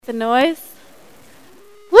The noise.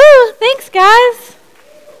 Woo! Thanks, guys.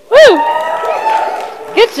 Woo!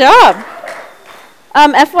 Good job.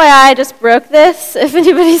 FYI, I just broke this. If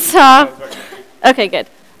anybody saw. Okay, good.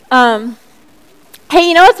 Hey,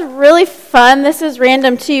 you know what's really fun? This is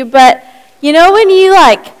random too, but you know when you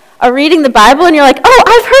are reading the Bible and you're like, oh,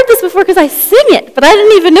 I've heard this before because I sing it, but I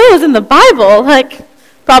didn't even know it was in the Bible.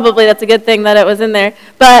 Probably that's a good thing that it was in there,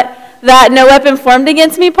 but. That no weapon formed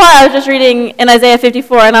against me part, I was just reading in Isaiah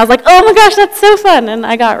 54, and I was like, oh my gosh, that's so fun, and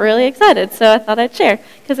I got really excited, so I thought I'd share,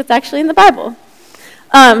 because it's actually in the Bible.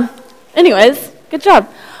 Anyways, good job.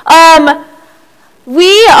 I'm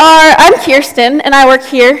Kirsten, and I work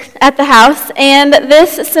here at the house, and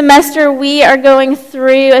this semester we are going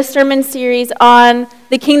through a sermon series on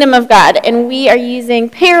the kingdom of God, and we are using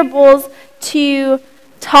parables to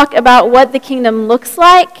talk about what the kingdom looks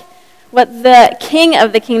like, what the king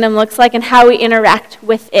of the kingdom looks like, and how we interact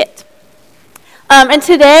with it. And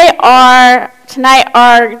tonight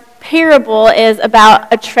our parable is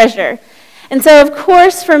about a treasure. And so, of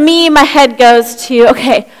course, for me, my head goes to,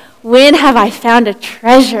 okay, when have I found a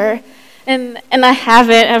treasure? And I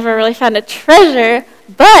haven't ever really found a treasure,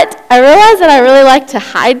 but I realize that I really like to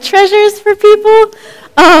hide treasures for people.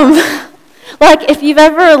 If you've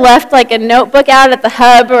ever left a notebook out at the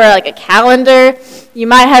hub or a calendar, you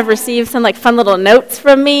might have received some fun little notes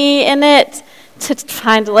from me in it to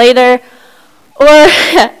find later. Or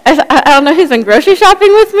I don't know who's been grocery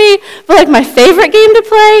shopping with me, but my favorite game to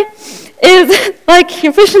play is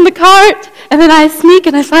you're pushing the cart and then I sneak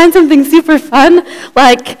and I find something super fun,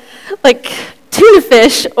 like tuna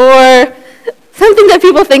fish or something that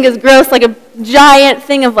people think is gross, like a giant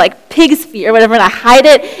thing of pig's feet or whatever, and I hide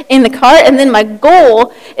it in the cart, and then my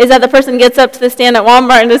goal is that the person gets up to the stand at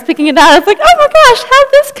Walmart and is picking it out. It's like, oh my gosh,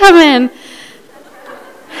 how'd this come in?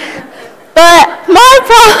 But my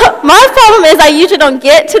problem is I usually don't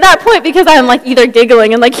get to that point because I'm either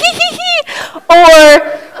giggling and hee hee hee, or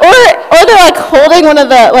they're holding one of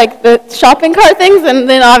the shopping cart things, and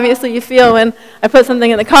then obviously you feel when I put something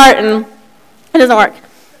in the cart and it doesn't work.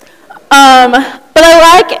 But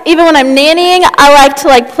I even when I'm nannying, I like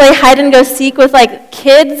to play hide and go seek with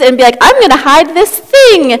kids and be I'm going to hide this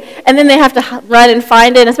thing. And then they have to run and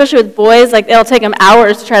find it, and especially with boys, it'll take them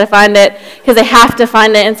hours to try to find it because they have to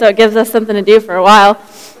find it, and so it gives us something to do for a while.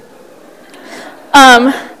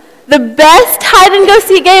 The best hide and go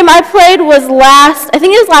seek game I played was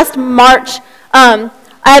last March. I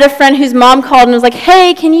had a friend whose mom called and was like,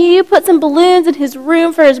 hey, can you put some balloons in his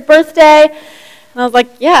room for his birthday? And I was like,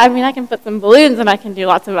 yeah, I can put some balloons and I can do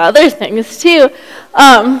lots of other things too.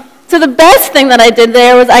 So the best thing that I did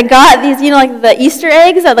there was I got these, the Easter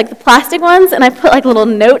eggs, the plastic ones, and I put little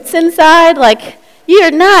notes inside,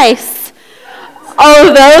 you're nice. All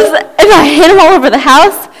of those, and I hid them all over the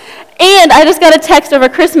house. And I just got a text over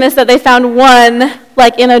Christmas that they found one,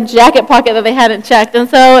 in a jacket pocket that they hadn't checked. And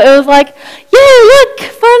so it was yay, look,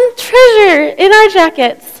 fun treasure in our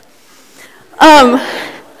jackets.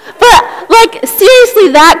 But, seriously,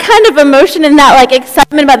 that kind of emotion and that,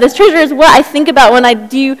 excitement about this treasure is what I think about when I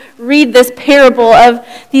do read this parable of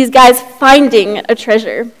these guys finding a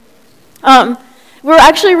treasure. We're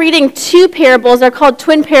actually reading two parables. They're called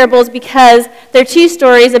twin parables because they're two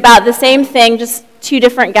stories about the same thing, just two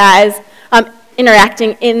different guys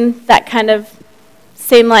interacting in that kind of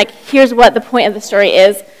same, here's what the point of the story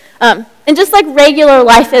is. And just like regular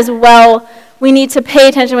life as well, we need to pay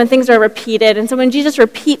attention when things are repeated. And so when Jesus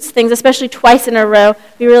repeats things, especially twice in a row,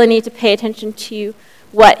 we really need to pay attention to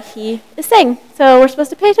what he is saying. So we're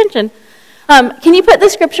supposed to pay attention. Can you put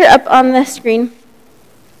the scripture up on the screen?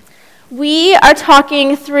 We are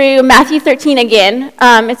talking through Matthew 13 again.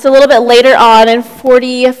 It's a little bit later on in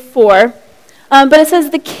 44. But it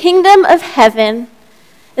says, the kingdom of heaven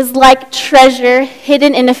is like treasure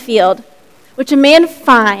hidden in a field, which a man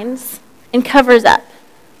finds and covers up.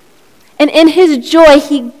 And in his joy,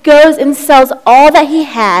 he goes and sells all that he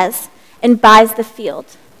has and buys the field.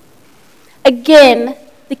 Again,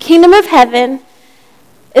 the kingdom of heaven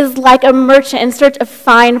is like a merchant in search of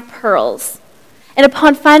fine pearls. And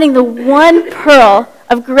upon finding the one pearl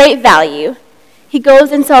of great value, he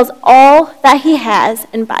goes and sells all that he has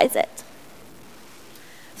and buys it.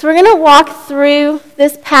 So we're going to walk through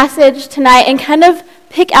this passage tonight and kind of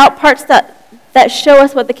pick out parts that show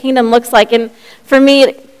us what the kingdom looks like. And for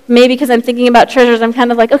me, maybe because I'm thinking about treasures, I'm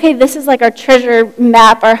kind of okay, this is our treasure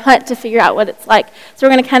map, our hunt to figure out what it's like. So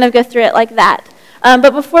we're going to kind of go through it like that.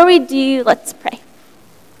 But before we do, let's pray.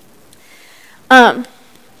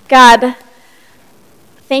 God,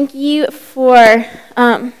 thank you for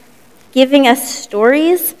giving us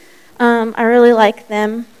stories. I really like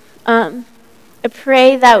them. I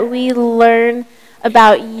pray that we learn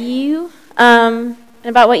about you and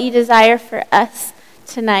about what you desire for us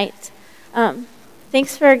tonight.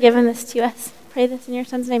 Thanks for giving this to us. Pray this in your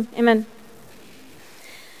Son's name. Amen.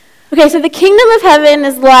 Okay, so the kingdom of heaven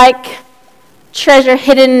is like treasure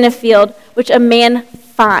hidden in a field, which a man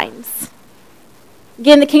finds.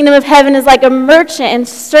 Again, the kingdom of heaven is like a merchant in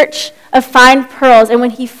search of fine pearls, and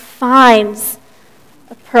when he finds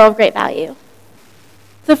a pearl of great value.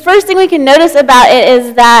 The first thing we can notice about it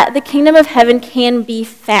is that the kingdom of heaven can be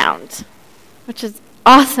found, which is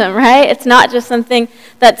awesome, right? It's not just something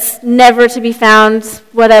that's never to be found,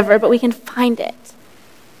 whatever, but we can find it.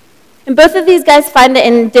 And both of these guys find it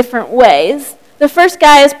in different ways. The first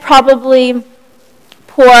guy is probably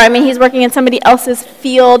poor. I mean, he's working in somebody else's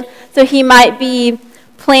field, so he might be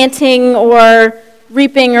planting or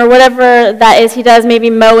reaping or whatever that is he does, maybe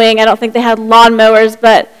mowing. I don't think they had lawn mowers,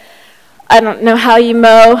 but I don't know how you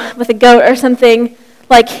mow with a goat or something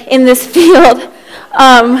like in this field.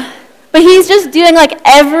 But he's just doing like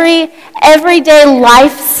everyday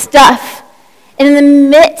life stuff. And in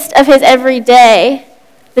the midst of his everyday,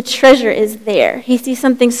 the treasure is there. He sees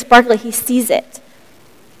something sparkly. He sees it.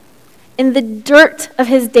 In the dirt of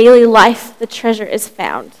his daily life, the treasure is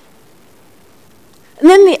found. And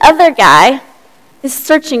then the other guy is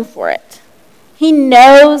searching for it. He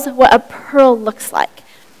knows what a pearl looks like.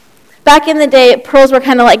 Back in the day, pearls were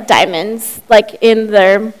kind of like diamonds, like in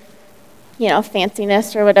their,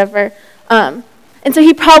 fanciness or whatever. And so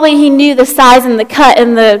he knew the size and the cut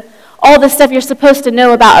and all the stuff you're supposed to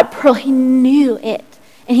know about a pearl. He knew it.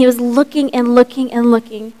 And he was looking and looking and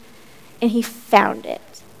looking, and he found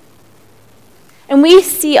it. And we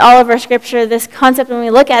see all over Scripture this concept when we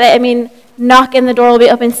look at it. I mean, knock and the door will be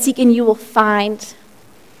open, seek and you will find.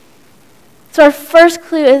 So our first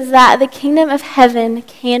clue is that the kingdom of heaven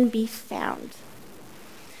can be found.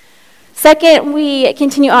 Second, we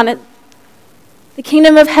continue on it. The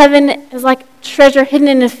kingdom of heaven is like treasure hidden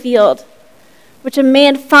in a field, which a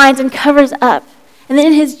man finds and covers up, and then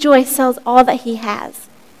in his joy sells all that he has.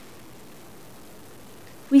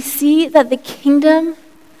 We see that the kingdom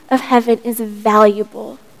of heaven is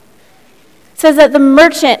valuable. It says that the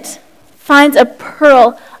merchant finds a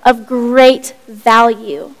pearl of great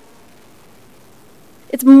value.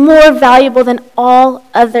 It's more valuable than all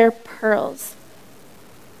other pearls.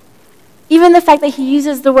 Even the fact that he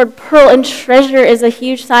uses the word pearl and treasure is a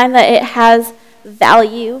huge sign that it has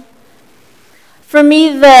value. For me,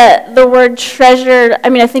 the word treasure,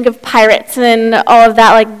 I think of pirates and all of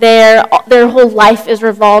that, like their whole life is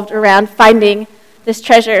revolved around finding this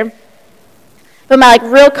treasure. But my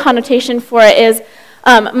real connotation for it is,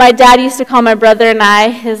 my dad used to call my brother and I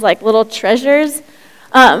his little treasures.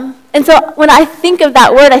 And so when I think of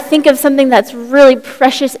that word, I think of something that's really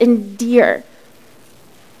precious and dear,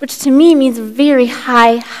 which to me means very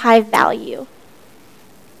high value.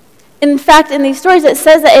 In fact, in these stories, it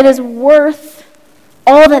says that it is worth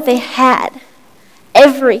all that they had.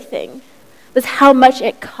 Everything was how much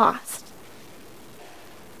it cost.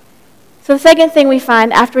 So the second thing we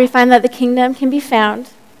find after we find that the kingdom can be found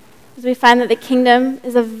is we find that the kingdom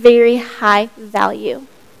is of very high value.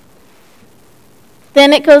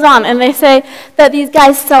 Then it goes on, and they say that these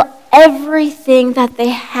guys sell everything that they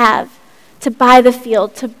have to buy the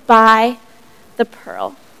field, to buy the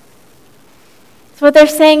pearl. So what they're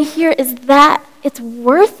saying here is that it's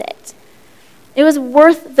worth it. It was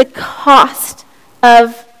worth the cost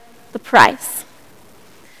of the price.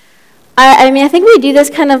 I think we do this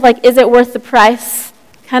kind of is it worth the price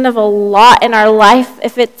kind of a lot in our life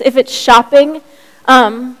if it's shopping.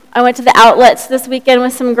 I went to the outlets this weekend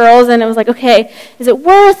with some girls, and it was okay, is it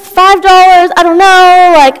worth $5? I don't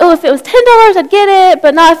know. If it was $10, I'd get it,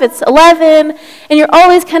 but not if it's $11. And you're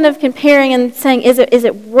always kind of comparing and saying, is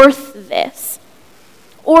it worth this?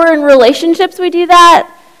 Or in relationships, we do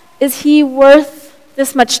that. Is he worth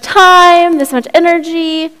this much time, this much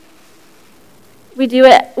energy? We do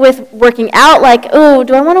it with working out,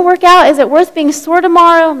 do I want to work out? Is it worth being sore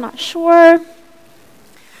tomorrow? I'm not sure.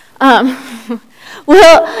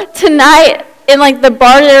 Well, tonight, in the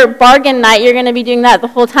bargain night, you're going to be doing that the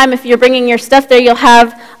whole time. If you're bringing your stuff there, you'll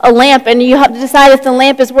have a lamp, and you have to decide if the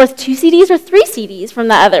lamp is worth 2 CDs or 3 CDs from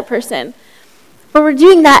that other person. But we're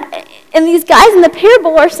doing that, and these guys in the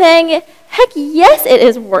parable are saying, heck yes, it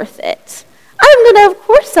is worth it. I'm going to, of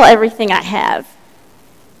course, sell everything I have.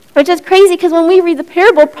 Which is crazy, because when we read the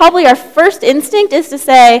parable, probably our first instinct is to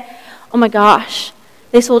say, oh my gosh,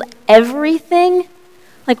 they sold everything?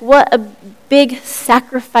 What a big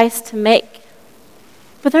sacrifice to make.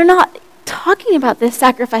 But they're not talking about this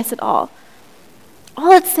sacrifice at all.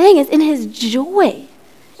 All it's saying is in his joy,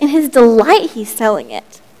 in his delight, he's selling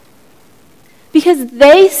it. because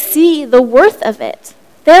they see the worth of it.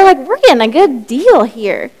 They're like, we're getting a good deal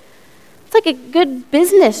here. It's like a good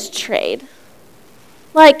business trade.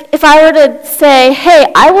 Like if I were to say,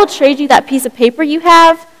 hey, I will trade you that piece of paper you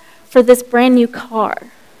have for this brand new car.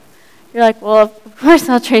 You're like, well, of course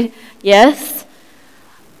I'll trade. Yes.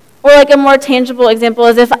 Or like a more tangible example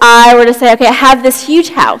is if I were to say, okay, I have this huge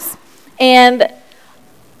house, and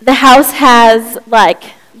the house has like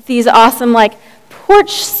these awesome like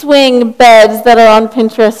porch swing beds that are on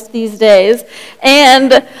Pinterest these days,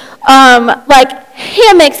 and like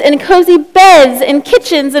hammocks and cozy beds and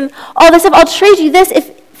kitchens and all this stuff. I'll trade you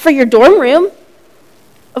this for your dorm room.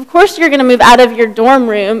 Of course you're going to move out of your dorm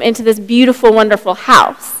room into this beautiful, wonderful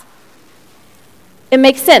house. It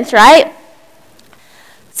makes sense, right?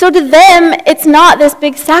 So to them, it's not this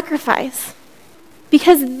big sacrifice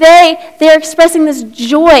because they're expressing this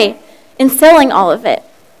joy in selling all of it.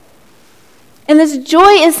 And this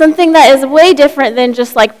joy is something that is way different than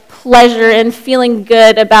just like pleasure and feeling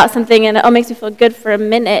good about something and it makes me feel good for a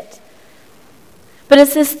minute. But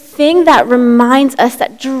it's this thing that reminds us,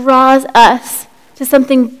 that draws us to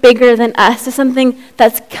something bigger than us, to something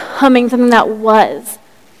that's coming, something that was.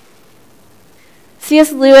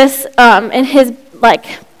 C.S. Lewis, in his book,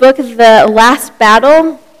 The Last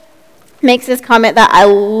Battle, makes this comment that I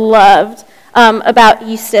loved about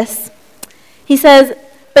Eustace. He says,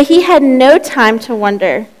 but he had no time to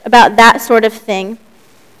wonder about that sort of thing.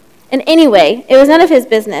 And anyway, it was none of his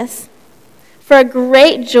business. For a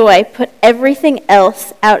great joy put everything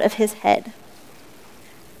else out of his head.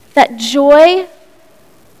 That joy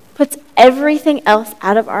puts everything else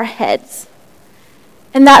out of our heads.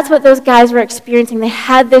 And that's what those guys were experiencing. They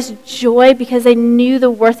had this joy because they knew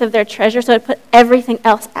the worth of their treasure, so it put everything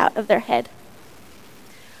else out of their head.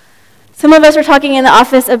 Some of us were talking in the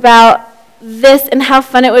office about this and how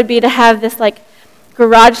fun it would be to have this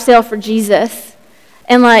garage sale for Jesus.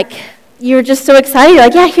 And you're just so excited. You're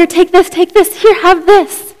like, yeah, here, take this, here, have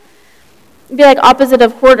this. It'd be like opposite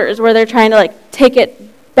of hoarders where they're trying to take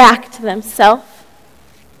it back to themselves.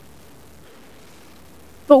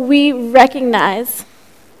 But we recognize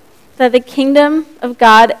that the kingdom of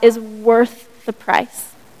God is worth the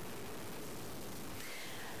price.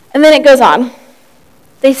 And then it goes on.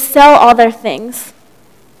 They sell all their things,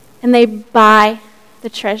 and they buy the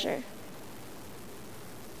treasure.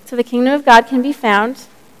 So the kingdom of God can be found.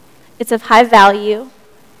 It's of high value.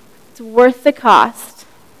 It's worth the cost.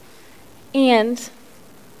 And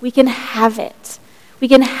we can have it. We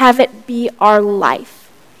can have it be our life.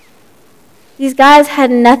 These guys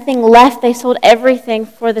had nothing left. They sold everything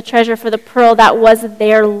for the treasure, for the pearl that was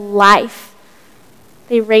their life.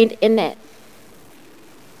 They reigned in it.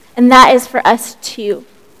 And that is for us too.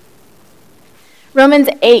 Romans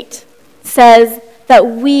 8 says that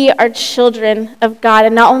we are children of God,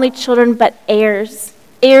 and not only children, but heirs.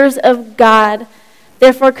 Heirs of God.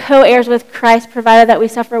 Therefore, co-heirs with Christ, provided that we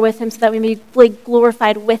suffer with him so that we may be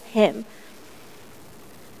glorified with him.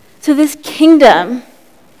 So this kingdom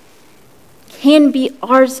can be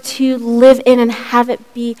ours to live in and have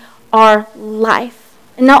it be our life.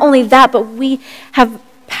 And not only that, but we have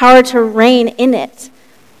power to reign in it.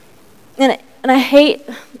 And I hate,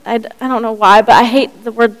 I don't know why, but I hate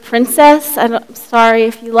the word princess. I'm sorry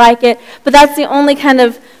if you like it, but that's the only kind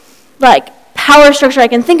of power structure I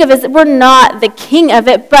can think of is that we're not the king of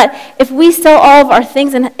it, but if we sell all of our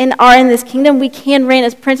things and are in this kingdom, we can reign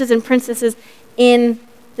as princes and princesses in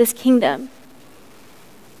this kingdom.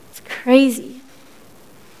 It's crazy.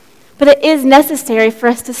 But it is necessary for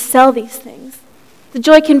us to sell these things. The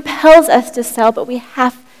joy compels us to sell, but we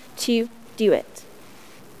have to do it.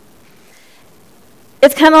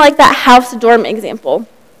 It's kind of like that house dorm example.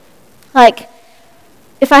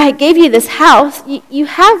 If I gave you this house, you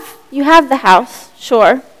have the house,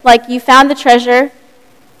 sure. You found the treasure,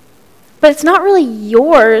 but it's not really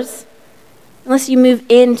yours unless you move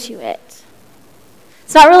into it.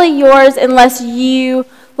 It's not really yours unless you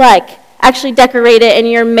actually decorate it and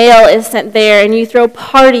your mail is sent there and you throw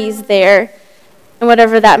parties there and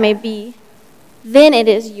whatever that may be. Then it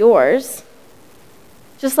is yours.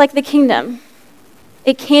 Just like the kingdom.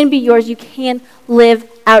 It can be yours. You can live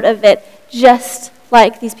out of it just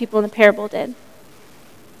like these people in the parable did.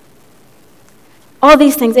 All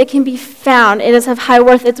these things, it can be found. It is of high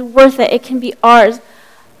worth. It's worth it. It can be ours.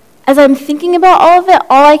 As I'm thinking about all of it,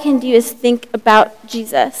 all I can do is think about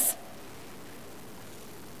Jesus.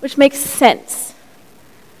 Which makes sense.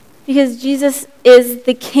 Because Jesus is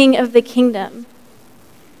the king of the kingdom.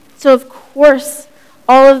 So of course,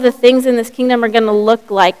 all of the things in this kingdom are going to look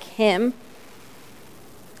like him.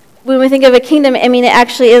 When we think of a kingdom, it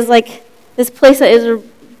actually is this place that is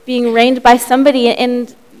being reigned by somebody,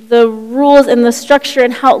 and the rules and the structure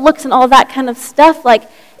and how it looks and all that kind of stuff, like,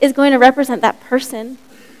 is going to represent that person.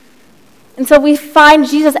 And so we find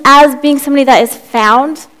Jesus as being somebody that is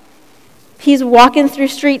found. He's walking through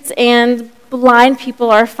streets and blind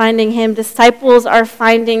people are finding him. Disciples are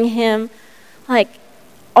finding him. Like,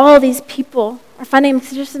 all these people are finding him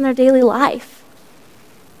just in their daily life.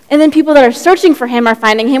 And then people that are searching for him are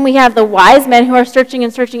finding him. We have the wise men who are searching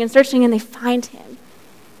and searching and searching, and they find him.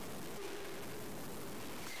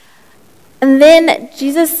 And then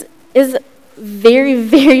Jesus is very,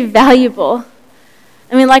 very valuable.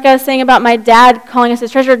 I mean, like I was saying about my dad calling us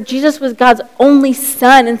his treasure, Jesus was God's only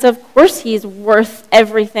son, and so of course he's worth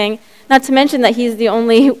everything. Not to mention that he's the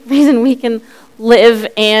only reason we can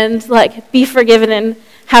live and like be forgiven and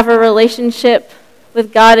have a relationship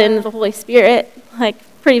with God and the Holy Spirit. Like,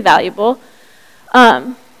 pretty valuable.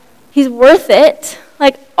 He's worth it.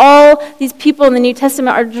 Like, all these people in the New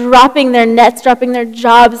Testament are dropping their nets, dropping their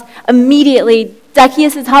jobs immediately.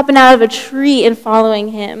 Zacchaeus is hopping out of a tree and following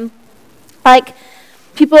him. Like,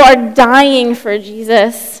 people are dying for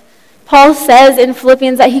Jesus. Paul says in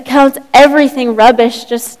Philippians that he counts everything rubbish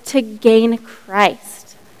just to gain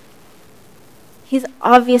Christ. He's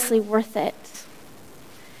obviously worth it.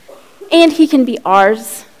 And he can be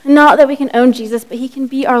ours. Not that we can own Jesus, but he can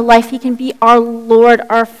be our life. He can be our Lord,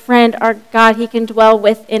 our friend, our God. He can dwell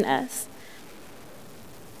within us.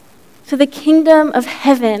 So the kingdom of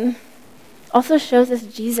heaven also shows us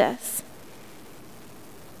Jesus.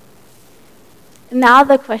 And now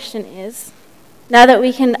the question is, now that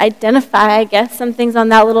we can identify, I guess, some things on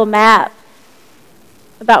that little map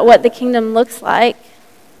about what the kingdom looks like,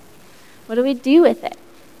 what do we do with it?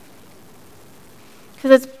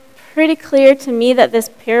 Because it's pretty clear to me that this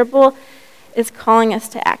parable is calling us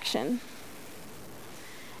to action.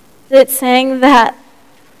 It's saying that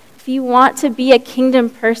if you want to be a kingdom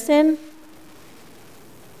person,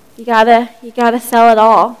 you gotta sell it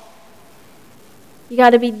all. You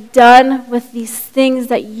gotta be done with these things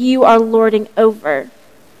that you are lording over.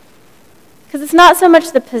 Because it's not so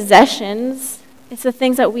much the possessions, it's the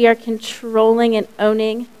things that we are controlling and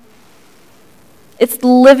owning. It's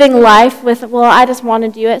living life with, well, I just want to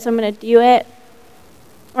do it, so I'm going to do it.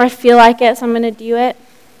 Or I feel like it, so I'm going to do it.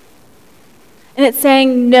 And it's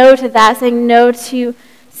saying no to that, saying no to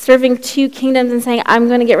serving two kingdoms and saying, I'm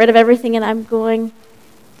going to get rid of everything and I'm going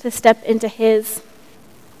to step into his.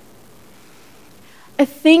 I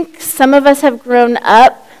think some of us have grown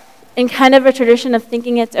up in kind of a tradition of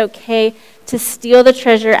thinking it's okay to steal the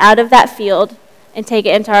treasure out of that field and take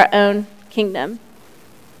it into our own kingdom,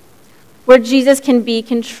 where Jesus can be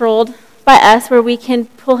controlled by us, where we can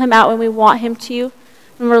pull him out when we want him to,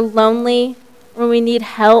 when we're lonely, when we need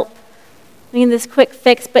help. We need this quick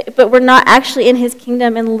fix, but we're not actually in his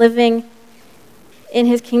kingdom and living in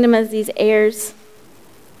his kingdom as these heirs,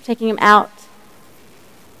 taking him out.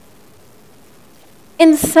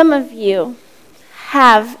 And some of you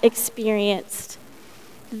have experienced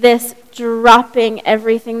this dropping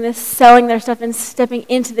everything, this selling their stuff and stepping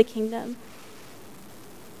into the kingdom.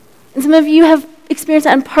 And some of you have experienced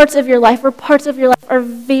that in parts of your life, where parts of your life are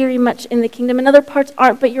very much in the kingdom and other parts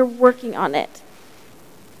aren't, but you're working on it.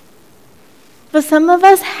 But some of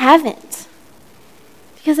us haven't,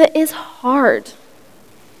 because it is hard.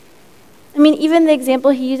 I mean, even the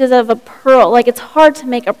example he uses of a pearl, like, it's hard to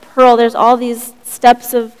make a pearl. There's all these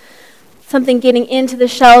steps of something getting into the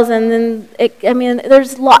shells, and then,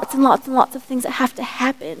 there's lots and lots and lots of things that have to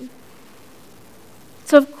happen.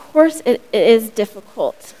 So, of course, it is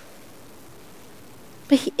difficult.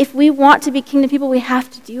 But if we want to be kingdom people, we have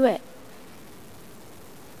to do it.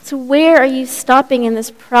 So where are you stopping in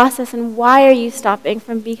this process, and why are you stopping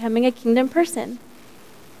from becoming a kingdom person?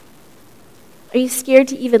 Are you scared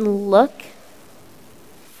to even look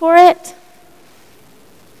for it?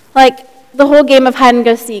 Like the whole game of hide and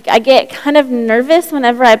go seek. I get kind of nervous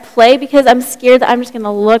whenever I play because I'm scared that I'm just going to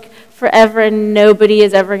look forever and nobody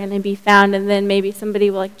is ever going to be found, and then maybe somebody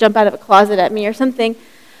will like jump out of a closet at me or something.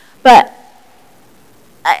 But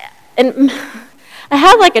I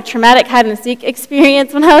had like a traumatic hide and seek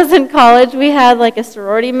experience when I was in college. We had like a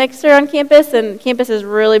sorority mixer on campus, and campus is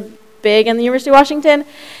really big in the University of Washington.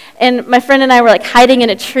 And my friend and I were like hiding in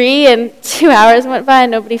a tree, and 2 hours went by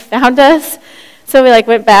and nobody found us. So we like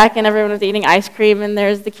went back and everyone was eating ice cream, and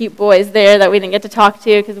there's the cute boys there that we didn't get to talk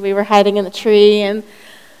to because we were hiding in the tree.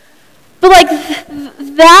 But like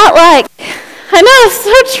that, like, I know, it's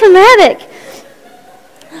so traumatic.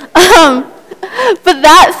 But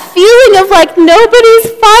that feeling of like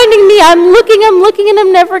nobody's finding me, I'm looking, and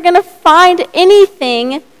I'm never going to find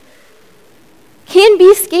anything can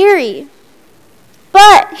be scary.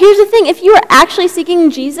 But here's the thing, if you are actually seeking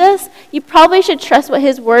Jesus, you probably should trust what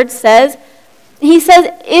his word says. He says,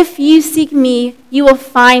 if you seek me, you will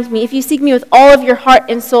find me. If you seek me with all of your heart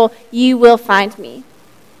and soul, you will find me.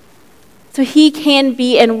 So he can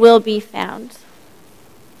be and will be found.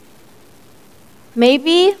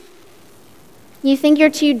 Maybe you think you're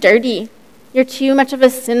too dirty. You're too much of a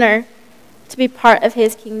sinner to be part of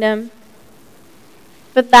his kingdom.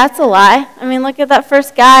 But that's a lie. I mean, look at that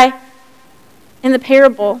first guy in the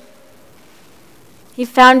parable. He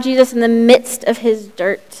found Jesus in the midst of his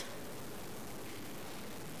dirt.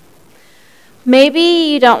 Maybe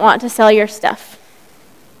you don't want to sell your stuff.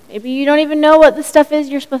 Maybe you don't even know what the stuff is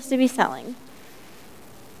you're supposed to be selling.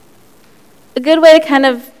 A good way to kind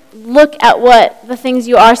of look at what the things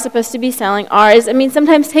you are supposed to be selling are is,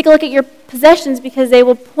 sometimes take a look at your possessions because they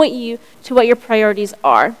will point you to what your priorities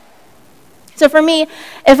are. So for me,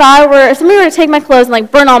 if somebody were to take my clothes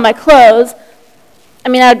and burn all my clothes,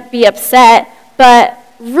 I'd be upset. But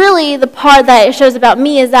really, the part that it shows about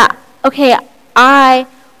me is that, okay, I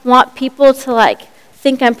want people to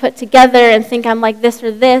think I'm put together and think I'm like this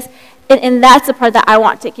or this, and that's the part that I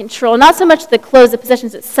want to control. Not so much the clothes, the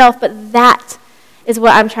possessions itself, but that is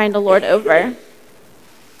what I'm trying to lord over. And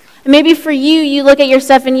maybe for you, you look at your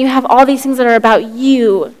stuff and you have all these things that are about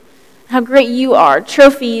you, how great you are,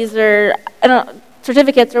 trophies or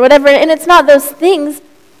certificates or whatever, and it's not those things,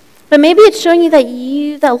 but maybe it's showing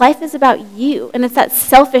you that life is about you, and it's that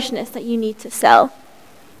selfishness that you need to sell.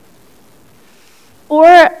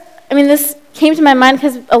 Or, this came to my mind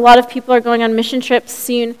because a lot of people are going on mission trips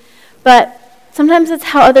soon, but sometimes it's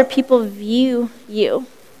how other people view you.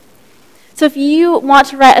 So if you want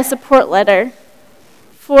to write a support letter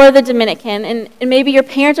for the Dominican, and maybe your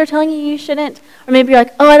parents are telling you shouldn't, or maybe you're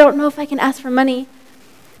like, I don't know if I can ask for money,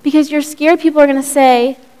 because you're scared people are going to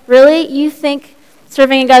say, really? You think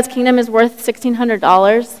serving in God's kingdom is worth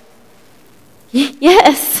 $1,600?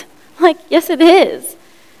 Yes. Yes it is.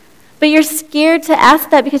 But you're scared to ask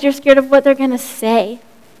that because you're scared of what they're going to say,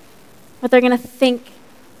 what they're going to think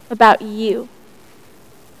about you.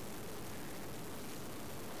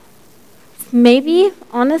 Maybe,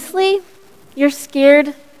 honestly, you're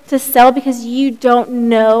scared to sell because you don't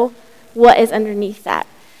know what is underneath that.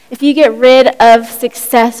 If you get rid of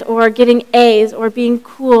success or getting A's or being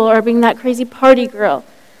cool or being that crazy party girl,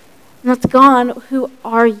 and that's gone, who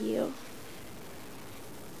are you?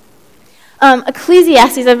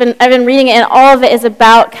 Ecclesiastes, I've been reading it, and all of it is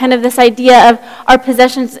about kind of this idea of our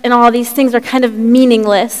possessions and all these things are kind of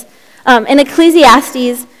meaningless. In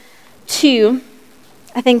Ecclesiastes 2,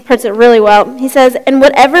 I think puts it really well. He says, "And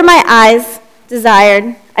whatever my eyes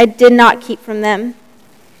desired, I did not keep from them.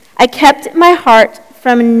 I kept my heart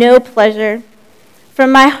from no pleasure. For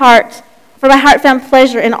my heart found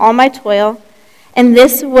pleasure in all my toil, and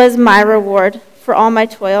this was my reward for all my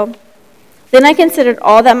toil. Then I considered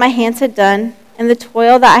all that my hands had done, and the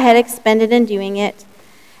toil that I had expended in doing it.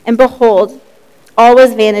 And behold, all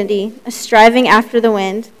was vanity, a striving after the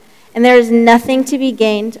wind, and there is nothing to be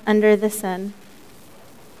gained under the sun."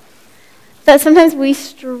 That sometimes we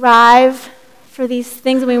strive for these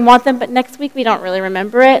things and we want them, but next week we don't really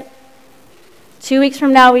remember it. 2 weeks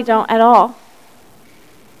from now, we don't at all.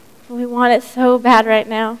 But we want it so bad right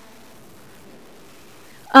now.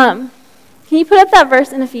 Can you put up that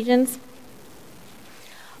verse in Ephesians?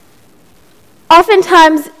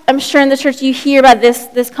 Oftentimes, I'm sure in the church you hear about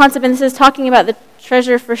this concept, and this is talking about the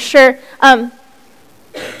treasure for sure.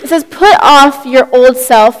 It says, "Put off your old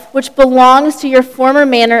self, which belongs to your former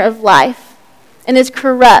manner of life, and is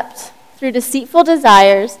corrupt through deceitful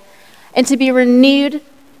desires, and to be renewed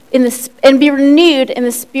in the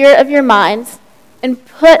spirit of your minds, and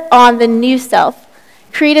put on the new self,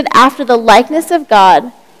 created after the likeness of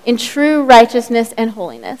God, in true righteousness and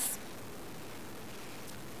holiness."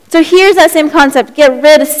 So here's that same concept.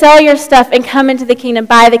 Sell your stuff and come into the kingdom,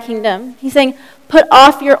 buy the kingdom. He's saying, put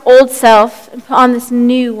off your old self and put on this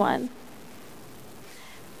new one.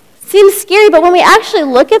 Seems scary, but when we actually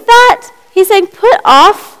look at that, he's saying, put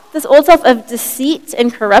off this old self of deceit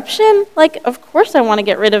and corruption. Of course I want to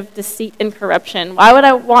get rid of deceit and corruption. Why would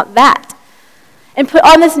I want that? And put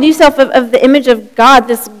on this new self of the image of God,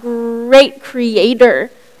 this great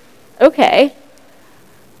creator. Okay.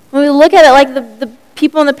 When we look at it the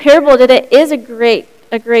people in the parable did, it is a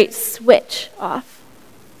great switch off.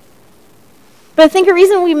 But I think a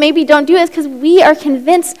reason we maybe don't do it is because we are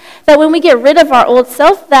convinced that when we get rid of our old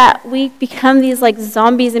self, that we become these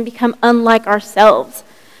zombies and become unlike ourselves.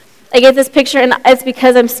 I get this picture, and it's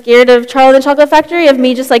because I'm scared of Charlie and the Chocolate Factory, of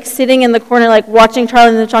me just sitting in the corner watching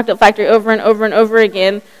Charlie and the Chocolate Factory over and over and over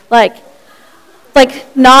again,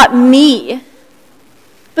 not me.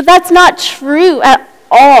 But that's not true at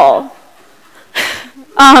all.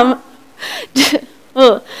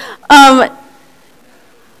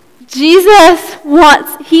 Jesus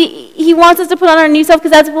wants, he wants us to put on our new self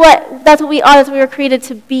because that's what we are, that's what we were created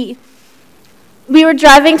to be. We were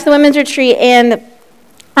driving to the women's retreat, and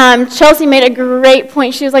Chelsea made a great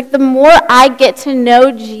point. She was like, the more I get to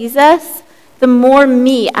know Jesus, the more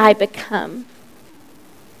me I become.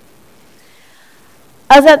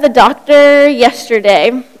 I was at the doctor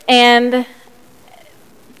yesterday, and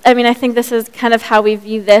I think this is kind of how we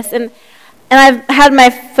view this. And I've had my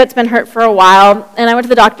foot's been hurt for a while, and I went to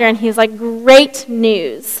the doctor, and he's like, great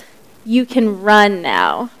news. You can run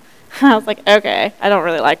now. I was like, okay, I don't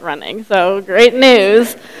really like running, so great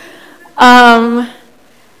news. And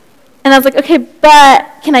I was like, okay,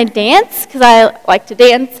 but can I dance? Because I like to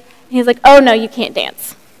dance. And he's like, oh, no, you can't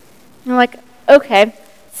dance. And I'm like, okay,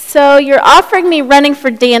 so you're offering me running for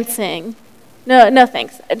dancing. No,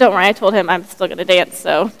 thanks. Don't worry, I told him I'm still going to dance,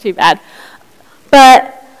 so too bad.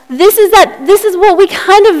 But this is what we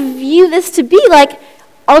kind of view this to be, like,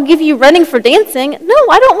 I'll give you running for dancing. No,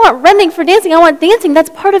 I don't want running for dancing. I want dancing. That's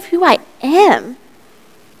part of who I am.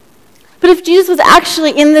 But if Jesus was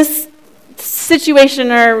actually in this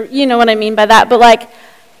situation, or you know what I mean by that, but like,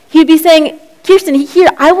 he'd be saying, Kirsten, here,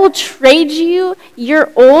 I will trade you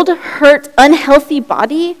your old, hurt, unhealthy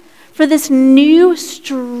body for this new,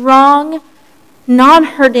 strong,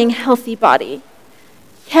 non-hurting, healthy body.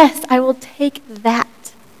 Yes, I will take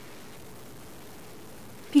that.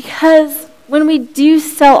 Because when we do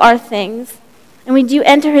sell our things and we do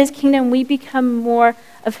enter his kingdom, we become more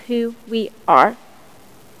of who we are.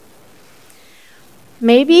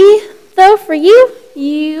 Maybe, though, for you,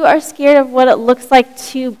 you are scared of what it looks like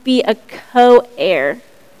to be a co-heir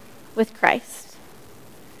with Christ.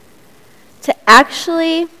 To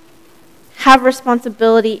actually have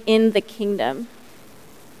responsibility in the kingdom.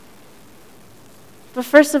 But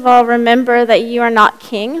first of all, remember that you are not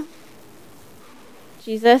king.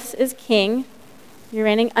 Jesus is king. You're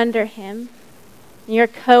reigning under him. You're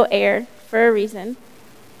co-heir for a reason.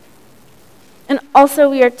 And also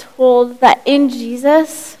we are told that in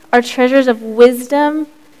Jesus are treasures of wisdom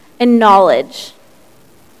and knowledge.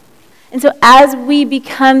 And so as we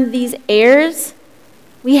become these heirs,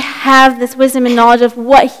 we have this wisdom and knowledge of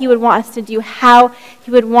what he would want us to do, how he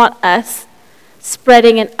would want us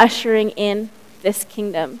spreading and ushering in this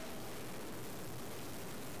kingdom.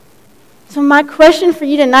 So my question for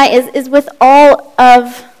you tonight is with all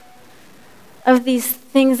of these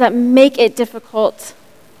things that make it difficult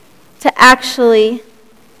to actually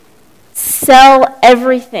sell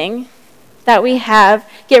everything that we have,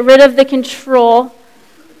 get rid of the control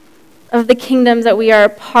of the kingdoms that we are a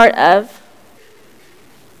part of,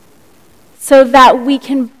 so that we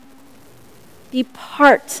can be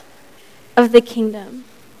part of the kingdom,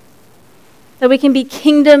 that we can be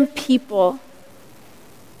kingdom people,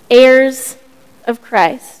 heirs of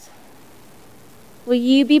Christ. Will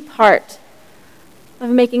you be part of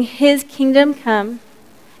making his kingdom come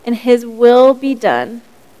and his will be done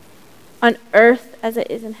on earth as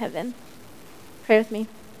it is in heaven? Pray with me.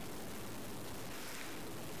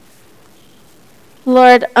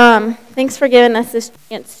 Lord, thanks for giving us this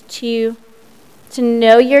chance to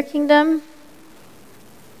know your kingdom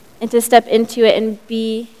and to step into it and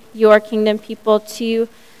be your kingdom people, to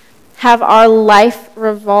have our life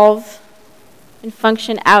revolve and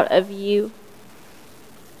function out of you.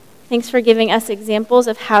 Thanks for giving us examples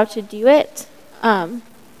of how to do it,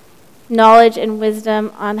 knowledge and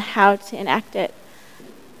wisdom on how to enact it.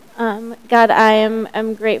 God,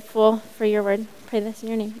 I'm grateful for your word. Pray this in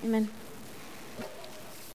your name. Amen.